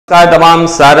તમામ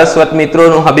સારસ્વત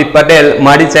મિત્રોનું હબીબ પટેલ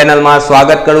મારી ચેનલમાં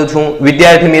સ્વાગત કરું છું।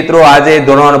 વિદ્યાર્થી મિત્રો, આજે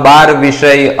ધોરણ 12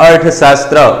 વિષય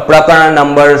અર્થશાસ્ત્ર પ્રકરણ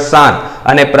નંબર 7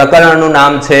 અને પ્રકરણનું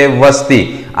નામ છે વસ્તી।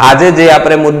 આજે જે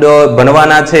આપણે મુદ્દો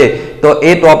ભણવાના છે તો એ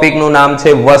ટોપિકનું નામ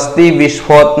છે વસ્તી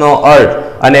વિસ્ફોટનો અર્થ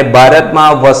અને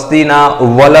ભારતમાં વસ્તીના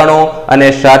વલણો અને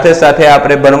સાથે સાથે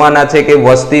આપણે ભણવાના છે કે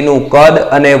વસ્તીનું કદ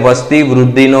અને વસ્તી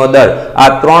વૃદ્ધિનો દર। આ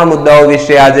ત્રણ મુદ્દાઓ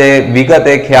વિશે આજે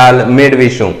વિગતે ખ્યાલ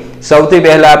મેળવીશું। સૌથી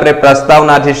પહેલા આપણે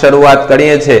પ્રસ્તાવનાથી શરૂઆત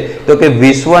કરીએ છીએ તો કે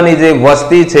વિશ્વની જે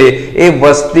વસ્તી છે એ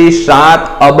વસ્તી 7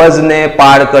 અબજને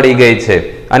પાર કરી ગઈ છે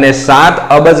અને 7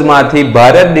 અબજમાંથી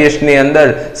ભારત દેશની અંદર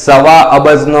 1.25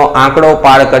 અબજનો આંકડો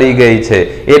પાર કરી ગઈ છે।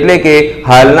 એટલે કે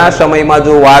હાલના સમયમાં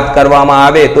જો વાત કરવામાં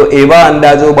આવે તો એવા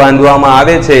અંદાજો બાંધવામાં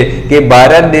આવે છે કે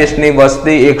ભારત દેશની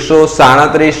વસ્તી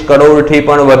 137 કરોડથી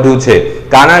પણ વધુ છે।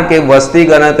 કારણ કે વસ્તી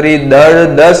ગણતરી દર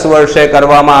 10 વર્ષે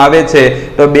કરવામાં આવે છે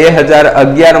તો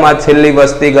 2011 માં છેલ્લી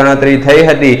વસ્તી ગણતરી થઈ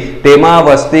હતી, તેમાં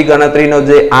વસ્તી ગણતરીનો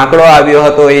જે આંકડો આવ્યો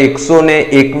હતો એ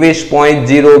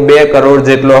 121.02 કરોડ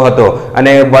જેટલો હતો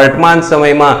અને વર્તમાન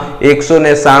સમયમાં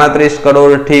 137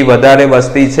 કરોડથી વધારે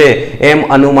વસ્તી છે એમ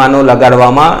અનુમાનો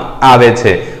લગાડવામાં આવે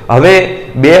છે। હવે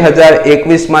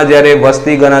 2021 માં જ્યારે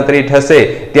વસ્તી ગણતરી થશે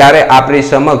ત્યારે આપણી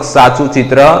સમક્ષ સાચું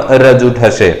ચિત્ર રજૂ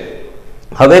થશે।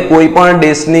 હવે કોઈ પણ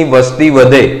દેશની વસ્તી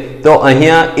વધે તો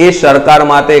અહીંયા એ સરકાર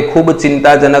માટે ખૂબ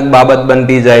ચિંતાજનક બાબત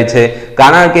બનતી જાય છે।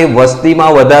 કારણ કે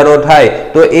વસ્તીમાં વધારો થાય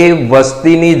તો એ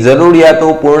વસ્તીની જરૂરિયાતો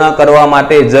પૂર્ણ કરવા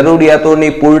માટે,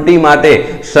 જરૂરિયાતોની પૂર્તિ માટે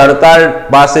સરકાર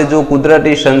પાસે જો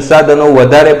કુદરતી સંસાધનો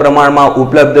વધારે પ્રમાણમાં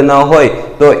ઉપલબ્ધ ન હોય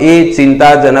તો એ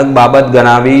ચિંતાજનક બાબત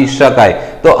ગણાવી શકાય।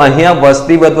 તો અહીંયા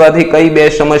વસ્તી વધવાથી કઈ બે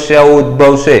સમસ્યાઓ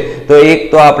ઉદ્ભવશે તો એક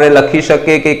તો આપણે લખી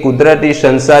શકીએ કે કુદરતી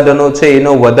સંસાધનો છે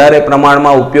એનો વધારે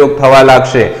પ્રમાણમાં ઉપયોગ થવા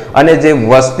લાગશે અને જે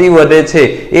વસ્તી વધે છે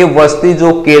એ વસ્તી જો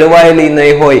કેળવાયેલી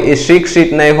નહીં હોય, એ શિક્ષિત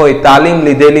નહીં હોય, તાલીમ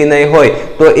લીધેલી નહીં હોય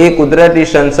તો એ કુદરતી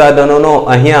સંસાધનોનો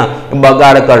અહીંયા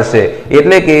બગાડ કરશે।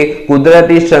 એટલે કે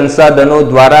કુદરતી સંસાધનો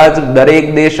દ્વારા જ દરેક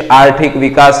દેશ આર્થિક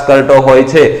વિકાસ કરતો હોય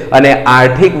છે અને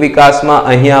આર્થિક વિકાસમાં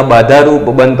અહીંયા બાધારૂપ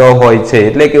બનતો હોય છે।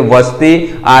 એટલે કે વસ્તી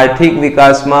આર્થિક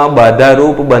વિકાસમાં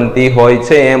બાધારૂપ બનતી હોય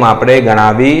છે એમ આપણે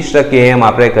ગણાવી શકીએ, એમ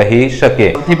આપણે કહી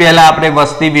શકીએ। સૌથી પહેલા આપણે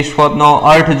વસ્તી વિસ્ફોટનો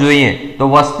અર્થ જોઈએ તો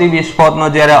વસ્તી વિસ્ફોટનો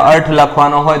જ્યારે અર્થ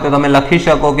લખવાનો હોય તો તમે લખી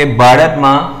શકો કે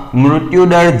ભારતમાં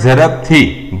મૃત્યુદર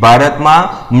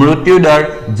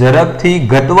ઝડપથી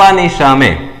ઘટવાની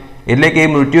સામે, એટલે કે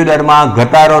મૃત્યુદરમાં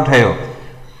ઘટાડો થયો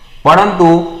પરંતુ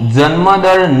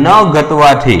જન્મદર ન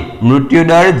ઘટવાથી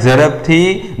મૃત્યુદર ઝડપથી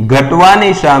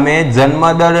ઘટવાની સામે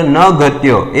જન્મદર ન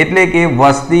ઘટ્યો, એટલે કે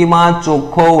વસ્તીમાં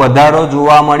ચોખ્ખો વધારો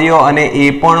જોવા મળ્યો અને એ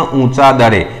પણ ઊંચા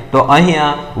દરે। તો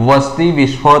અહીંયા વસ્તી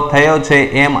વિસ્ફોટ થયો છે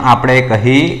એમ આપણે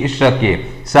કહી શકીએ।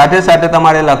 સાથે સાથે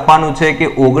તમારે લખવાનું છે કે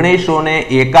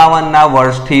 1951ના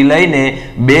વર્ષથી લઈને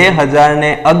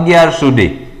 2011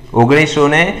 સુધી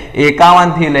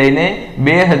 1951 થી લઈને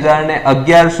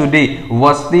 2011 સુધી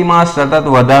વસ્તીમાં સતત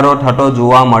વધારો થતો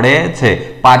જોવા મળે છે।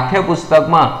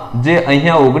 પાઠ્યપુસ્તકમાં જે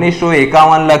અહીંયા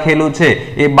 1951 લખેલું છે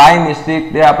એ બાય મિસ્ટેક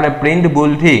આપણે પ્રિન્ટ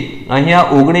ભૂલથી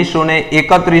અહીંયા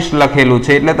 1931 લખેલું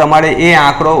છે, એટલે તમારે એ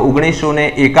આંકડો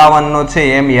 1951 નો છે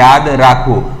એમ યાદ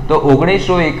રાખવું। તો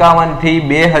 1951 થી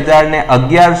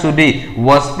 2011 સુધી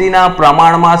વસ્તીના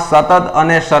પ્રમાણમાં સતત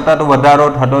અને સતત વધારો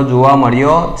થતો જોવા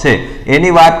મળ્યો છે।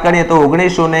 એની વાત કરીએ તો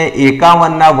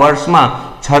 1951ના વર્ષમાં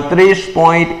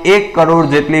 36.1 કરોડ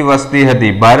જેટલી વસ્તી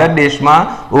હતી ભારત દેશમાં।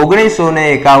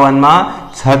 1951માં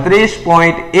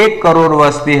 36.1 કરોડ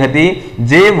વસ્તી હતી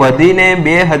જે વધીને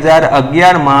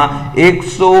 2011માં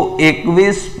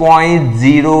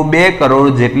 121.02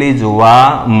 કરોડ જેટલી જોવા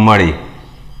મળી।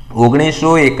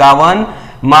 1951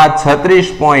 માં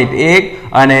 36.1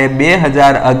 અને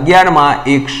 2011માં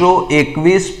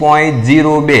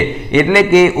 121.02, એટલે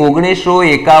કે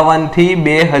 1951 થી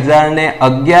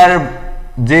 2011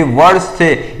 જે વર્ષ છે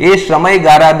એ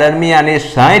સમયગાળા દરમિયાન, એ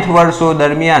 60 વર્ષો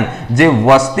દરમિયાન જે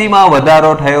વસ્તીમાં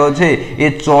વધારો થયો છે એ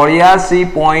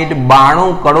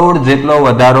 84.92 કરોડ જેટલો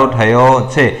વધારો થયો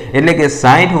છે। એટલે કે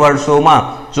 60 વર્ષોમાં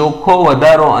ચોખ્ખો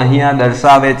વધારો અહીંયા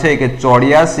દર્શાવે છે કે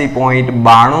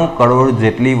 84.92 કરોડ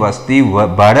જેટલી વસ્તી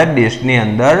ભારત દેશની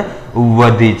અંદર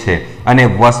વધી છે। અને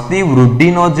વસ્તી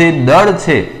વૃદ્ધિનો જે દર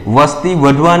છે, વસ્તી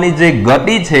વધવાની જે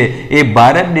ગતિ છે એ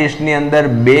ભારત દેશની અંદર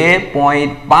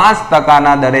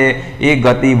 2.5% દરે એ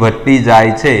ગતિ વધતી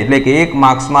જાય છે। એટલે કે એક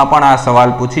માર્ક્સમાં પણ આ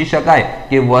સવાલ પૂછી શકાય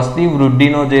કે વસ્તી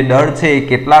વૃદ્ધિનો જે દર છે એ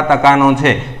કેટલા ટકાનો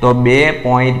છે તો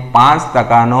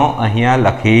 2.5% અહીંયા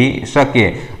લખી શકીએ।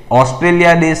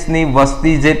 ऑस्ट्रेलिया देशनी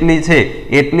वस्ती जेटली छे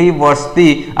एटली वस्ती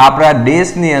आपणा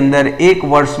देशनी अंदर एक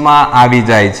वर्ष में आवी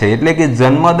जाय छे, एटले के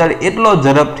जन्मदर एटलो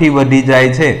झड़पथी वधी जाय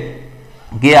छे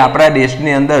કે આપણા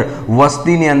દેશની અંદર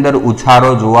વસ્તીની અંદર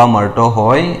ઉછાળો જોવા મળતો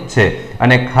હોય છે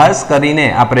અને ખાસ કરીને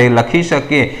આપણે લખી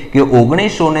શકીએ કે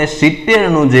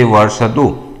 1970નું જે વર્ષ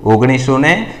હતું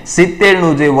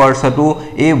 1970નું જે વર્ષ હતું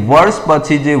એ વર્ષ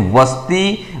પછી જે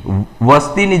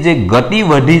વસ્તીની જે ગતિ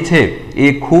વધી છે એ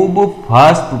ખૂબ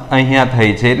ફાસ્ટ અહીંયા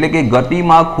થઈ છે, એટલે કે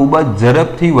ગતિમાં ખૂબ જ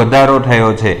ઝડપથી વધારો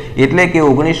થયો છે, એટલે કે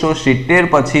 1970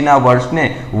 પછીના વર્ષને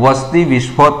વસ્તી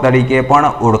વિસ્ફોટ તરીકે પણ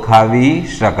ઓળખાવી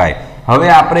શકાય। હવે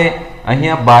આપણે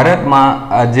અહીંયા ભારતમાં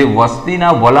જે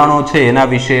વસ્તીના વલણો છે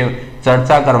એના વિશે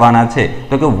ચર્ચા કરવાના છે।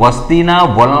 તો કે વસ્તીના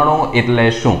વલણો એટલે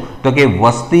શું? તો કે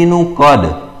વસ્તીનું કદ,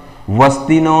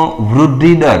 વસ્તીનો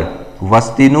વૃદ્ધિ દર,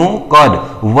 વસ્તીનું કદ,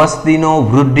 વસ્તીનો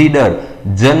વૃદ્ધિ દર,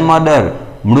 જન્મ દર,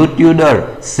 મૃત્યુ દર,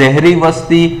 શહેરી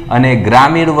વસ્તી અને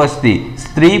ગ્રામીણ વસ્તી,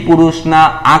 સ્ત્રી પુરુષના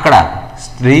આંકડા,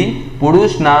 સ્ત્રી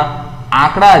પુરુષના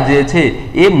આંકડા જે છે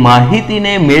એ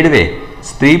માહિતીને મેળવે,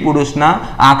 સ્ત્રી પુરુષના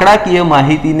આંકડાકીય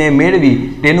માહિતીને મેળવી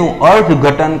તેનું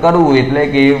અર્થઘટન કરવું એટલે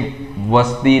કે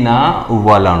વસ્તીના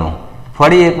વલણો।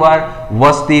 ફરી એકવાર,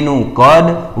 વસ્તીનું કદ,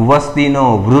 વસ્તીનો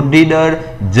વૃદ્ધિ દર,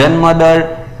 જન્મ દર,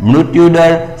 મૃત્યુ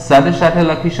દર, સાથે સાથે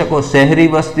લખી શકો શહેરી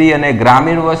વસ્તી અને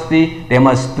ગ્રામીણ વસ્તી, તેમજ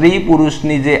સ્ત્રી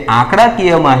પુરુષની જે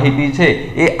આંકડાકીય માહિતી છે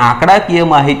એ આંકડાકીય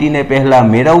માહિતીને પહેલા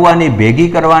મેળવવાની,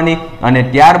 ભેગી કરવાની અને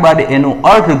ત્યારબાદ એનું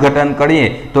અર્થઘટન કરીએ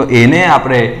તો એને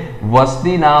આપણે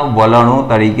વસ્તીના વલણો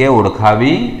તરીકે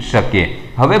ઓળખાવી શકીએ।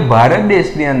 હવે ભારત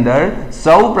દેશની અંદર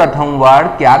સૌ પ્રથમવાર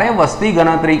ક્યારે વસ્તી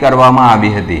ગણતરી કરવામાં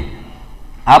આવી હતી?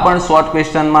 આ પણ શોર્ટ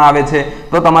ક્વેશ્ચનમાં આવે છે,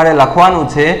 તો તમારે લખવાનું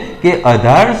છે કે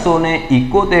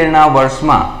 1871ના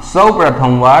વર્ષમાં સૌ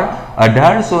પ્રથમવાર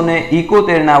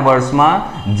 1871ના વર્ષમાં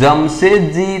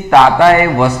જમશેદજી તાતાએ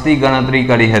વસ્તી ગણતરી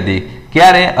કરી હતી।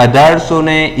 ક્યારે?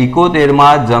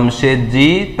 1871માં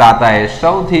જમશેદજી તાતાએ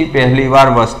સૌથી પહેલી વાર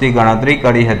વસ્તી ગણતરી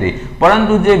કરી હતી।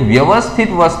 પરંતુ જે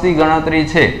વ્યવસ્થિત વસ્તી ગણતરી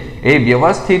છે એ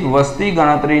વ્યવસ્થિત વસ્તી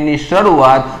ગણતરીની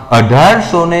શરૂઆત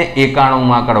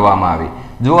 1891માં કરવામાં આવી।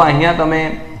 જો અહીંયા તમે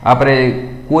આપણે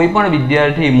કોઈ પણ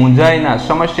વિદ્યાર્થી મૂંઝાયના,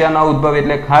 સમસ્યાના ઉદ્ભવ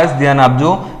એટલે ખાસ ધ્યાન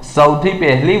આપજો। સૌથી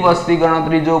પહેલી વસ્તી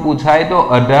ગણતરી જો પૂછાય તો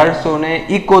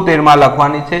 1871માં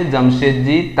લખવાની છે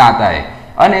જમશેદજી તાતાએ,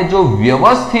 અને જો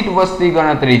વ્યવસ્થિત વસ્તી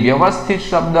ગણતરી, વ્યવસ્થિત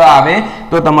શબ્દ આવે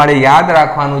તો તમારે યાદ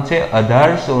રાખવાનું છે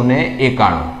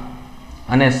 1891,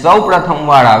 અને સૌ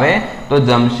પ્રથમવાર આવે તો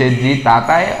જમશેદજી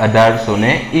તાતાએ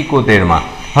 1871માં।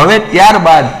 હવે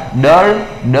ત્યારબાદ દર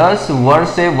 10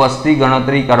 વર્ષે વસ્તી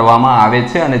ગણતરી કરવામાં આવે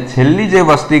છે અને છેલ્લી જે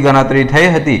વસ્તી ગણતરી થઈ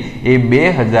હતી એ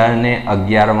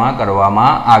 2011માં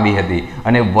કરવામાં આવી હતી।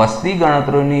 અને વસ્તી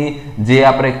ગણતરીની જે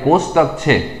આપણે કોષ્ટક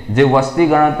છે, જે વસ્તી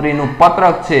ગણતરીનું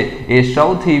પત્રક છે એ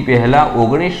સૌથી પહેલા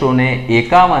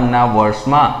 1951ના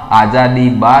વર્ષમાં આઝાદી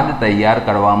બાદ તૈયાર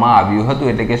કરવામાં આવ્યું હતું,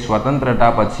 એટલે કે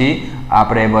સ્વતંત્રતા પછી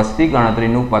આપણે વસ્તી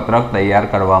ગણતરીનું પત્રક તૈયાર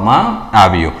કરવામાં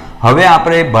આવ્યું। હવે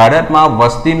આપણે ભારતમાં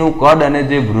વસ્તીનું કદ અને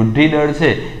જે વૃદ્ધિ દર છે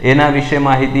એના વિશે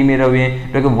માહિતી મેળવીએ।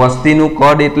 તો કે વસ્તીનું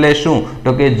કદ એટલે શું? તો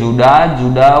કે જુદા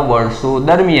જુદા વર્ષો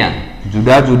દરમિયાન,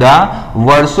 જુદા જુદા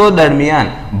વર્ષો દરમિયાન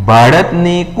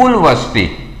ભારતની કુલ વસ્તી,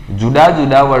 જુદા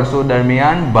જુદા વર્ષો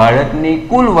દરમિયાન ભારતની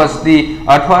કુલ વસ્તી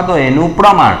અથવા તો એનું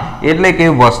પ્રમાણ એટલે કે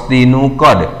વસ્તીનું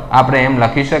કદ આપણે એમ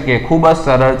લખી શકીએ। ખૂબ જ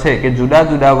સરળ છે કે જુદા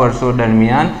જુદા વર્ષો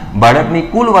દરમિયાન ભારતની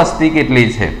કુલ વસ્તી કેટલી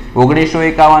છે?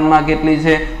 1951માં કેટલી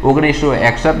છે?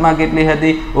 1961માં કેટલી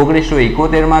હતી?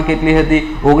 1971માં કેટલી હતી?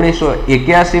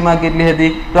 1981માં કેટલી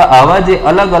હતી? તો આવા જે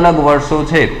અલગ અલગ વર્ષો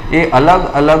છે એ અલગ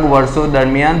અલગ વર્ષો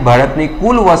દરમિયાન ભારતની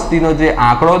કુલ વસ્તીનો જે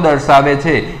આંકડો દર્શાવે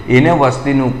છે એને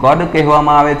વસ્તીનું કદ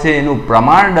કહેવામાં આવે છે, એનું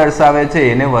પ્રમાણ દર્શાવે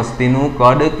છે એને વસ્તીનું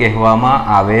કદ કહેવામાં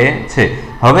આવે છે।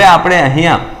 હવે આપણે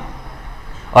અહીંયા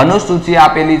અનુસૂચિ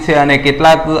આપેલી છે અને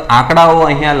કેટલાક આંકડાઓ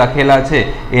અહીંયા લખેલા છે,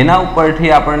 એના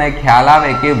ઉપરથી આપણને ખ્યાલ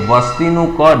આવે કે વસ્તીનું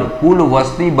કદ, કુલ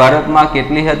વસ્તી ભારતમાં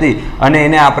કેટલી હતી અને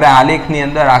એને આપણે આલેખની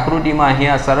અંદર આકૃતિમાં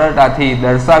અહીંયા સરળતાથી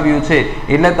દર્શાવ્યું છે।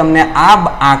 એટલે તમને આ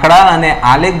આંકડા અને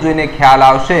આલેખ જોઈને ખ્યાલ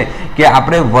આવશે કે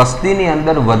આપણે વસ્તીની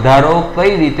અંદર વધારો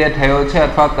કઈ રીતે થયો છે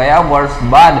અથવા કયા વર્ષ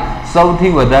બાદ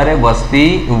સૌથી વધારે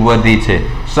વસ્તી વધી છે।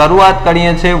 શરૂઆત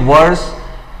કરીએ છીએ વર્ષ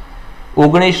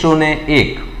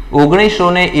 1901।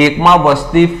 1901માં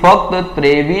વસ્તી ફક્ત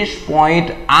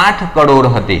 23.8 કરોડ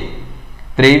હતી,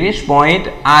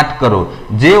 23.8 કરોડ,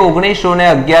 જે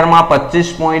 1911માં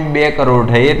 25.2 કરોડ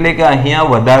થઈ, એટલે કે અહીંયા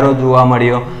વધારો જોવા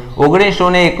મળ્યો।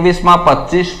 1921માં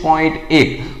 25.1,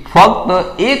 ફક્ત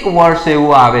એક વર્ષ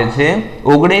એવું આવે છે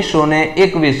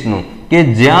 1921નું કે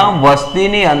જ્યાં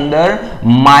વસ્તીની અંદર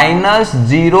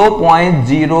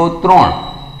 -0.03,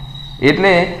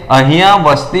 એટલે અહીંયા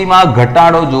વસ્તીમાં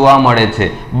ઘટાડો જોવા મળે છે।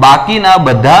 બાકીના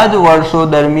બધા જ વર્ષો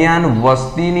દરમિયાન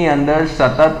વસ્તીની અંદર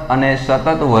સતત અને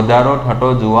સતત વધારો થતો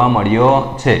જોવા મળ્યો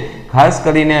છે। ખાસ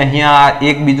કરીને અહીંયા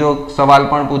એક બીજો સવાલ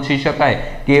પણ પૂછી શકાય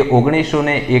કે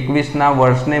 1921ના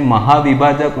વર્ષને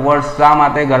મહાવિભાજક વર્ષ શા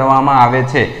માટે ગણવામાં આવે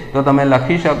છે? તો તમે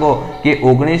લખી શકો કે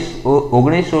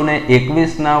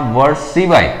 1921ના વર્ષ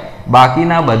સિવાય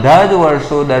બાકીના બધા જ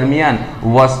વર્ષો દરમિયાન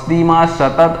વસ્તીમાં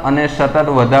સતત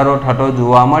વધારો થતો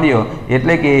જોવા મળ્યો,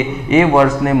 એટલે કે એ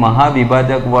વર્ષને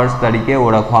મહાવિભાજક વર્ષ તરીકે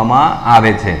ઓળખવામાં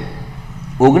આવે છે.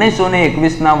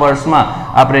 1921ના વર્ષમાં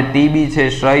આપણે ટીબી છે,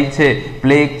 ક્ષય છે,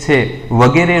 પ્લેગ છે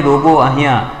વગેરે રોગો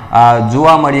અહીંયા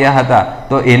જોવા મળ્યા હતા.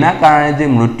 તો એના કારણે જે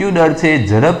મૃત્યુદર છે એ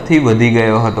ઝડપથી વધી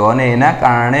ગયો હતો અને એના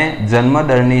કારણે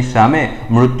જન્મદરની સામે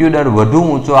મૃત્યુદર વધુ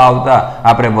ઊંચો આવતા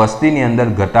આપણે વસ્તીની અંદર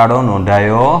ઘટાડો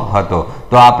નોંધાયો હતો.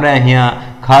 તો આપણે અહીંયા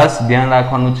ખાસ ધ્યાન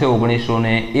રાખવાનું છે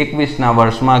 1921ના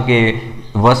વર્ષમાં કે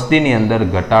વસ્તીની અંદર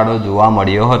ઘટાડો જોવા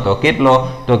મળ્યો હતો. કેટલો?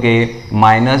 તો કે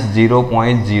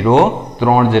 -0.03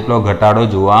 જેટલો ઘટાડો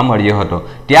જોવા મળ્યો હતો.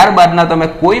 ત્યારબાદના તમે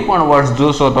કોઈ પણ વર્ષ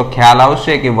જોશો તો ખ્યાલ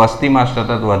આવશે કે વસ્તીમાં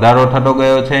સતત વધારો થતો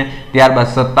ગયો છે. ત્યારબાદ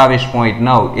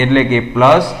 27.9 એટલે કે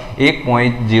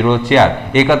 +1.04,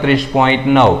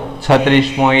 31.9,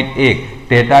 36.1,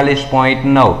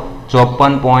 43.9,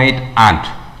 54.8.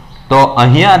 તો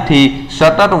અહીંયાથી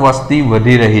સતત વસ્તી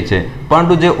વધી રહી છે.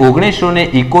 પરંતુ જે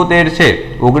 1971 છે,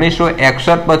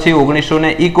 1961 પછી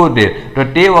 1971, તો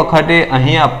તે વખતે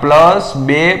અહીંયા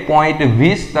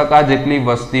 +2.20% જેટલી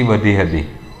વસ્તી વધી હતી.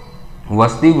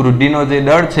 વસ્તી વૃદ્ધિનો જે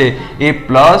દર છે એ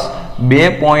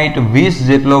 +2.20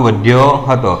 જેટલો વધ્યો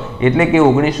હતો. એટલે કે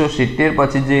 1970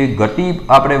 પછી જે ગતિ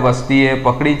આપણે વસ્તીએ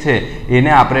પકડી છે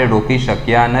એને આપણે રોકી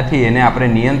શક્યા નથી, એને આપણે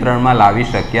નિયંત્રણમાં લાવી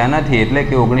શક્યા નથી. એટલે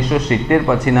કે 1970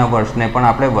 પછીના વર્ષને પણ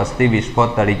આપણે વસ્તી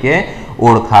વિસ્ફોટ તરીકે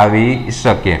ઓળખાવી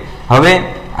શકીએ. હવે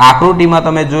આકૃતિમાં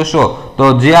તમે જોશો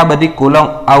તો જે આ બધી કોલમ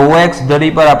આ OX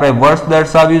ધરી પર આપણે વર્ષ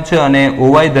દર્શાવ્યું છે અને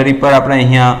OY ધરી પર આપણે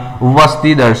અહીંયા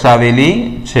વસ્તી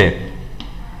દર્શાવેલી છે.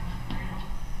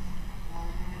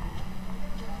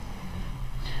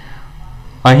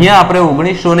 અહીંયા આપણે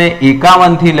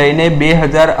 1951 થી લઈને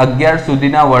 2011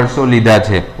 સુધીના વર્ષો લીધા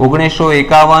છે.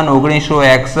 1951,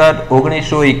 1961,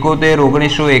 1971, 1981,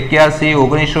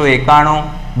 1991,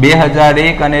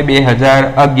 2001 અને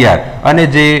 2011 અને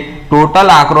જે ટોટલ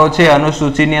આંકડો છે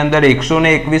અનુસૂચિની અંદર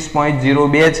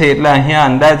 121.02 છે. એટલે અહીંયા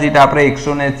અંદાજિત આપણે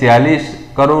 140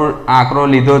 કરોડ આંકડો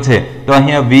લીધો છે. તો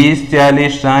અહીંયા 20, 40,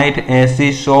 60,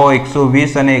 80, 100,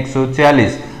 120 અને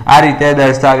 140 આ રીતે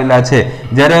દર્શાવેલા છે.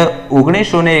 જ્યારે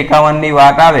 1951ની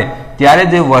વાત આવે ત્યારે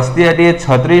જે વસ્તી હતી એ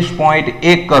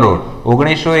 36.1 કરોડ,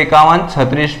 1951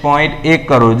 36.1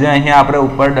 કરોડ જે અહીંયા આપણે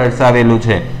ઉપર દર્શાવેલું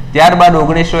છે. ત્યારબાદ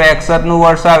 1961નું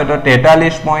વર્ષ આવે તો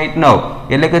 43.9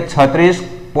 એટલે કે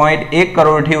 36.1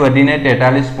 કરોડથી વધીને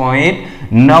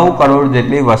 43.9 કરોડ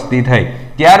જેટલી વસ્તી થઈ.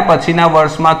 ત્યાર પછીના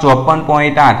વર્ષમાં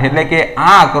 54.8 એટલે કે આ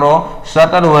આંકડો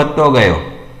સતત વધતો ગયો.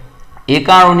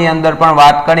 91 ની અંદર પણ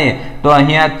વાત કરીએ તો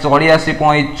અહીંયા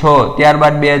 84.6,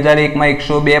 ત્યારબાદ 2001માં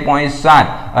 102.7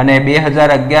 અને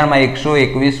 2011માં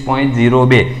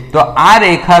 121.02. તો આ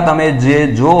રેખા તમે જે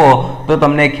જુઓ તો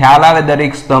તમને ખ્યાલ આવે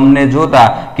દરેક સ્તંભને જોતા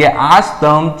કે આ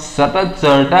સ્તંભ સતત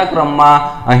ચડતા ક્રમમાં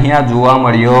અહીંયા જોવા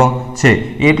મળ્યો છે.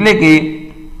 એટલે કે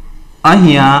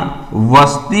અહીંયા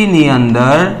વસ્તીની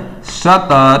અંદર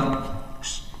સતત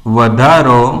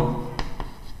વધારો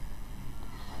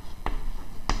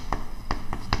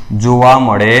જોવા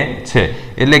મળે છે.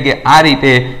 એટલે કે આ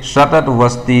રીતે સતત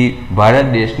વસ્તી ભારત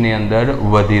દેશની અંદર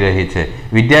વધી રહી છે.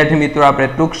 વિદ્યાર્થી મિત્રો, આપણે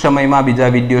ટૂંક સમયમાં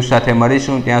બીજા વિડીયો સાથે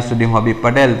મળીશું. ત્યાં સુધી હું હબીબ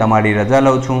પટેલ તમારી રજા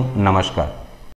લઉં છું. નમસ્કાર.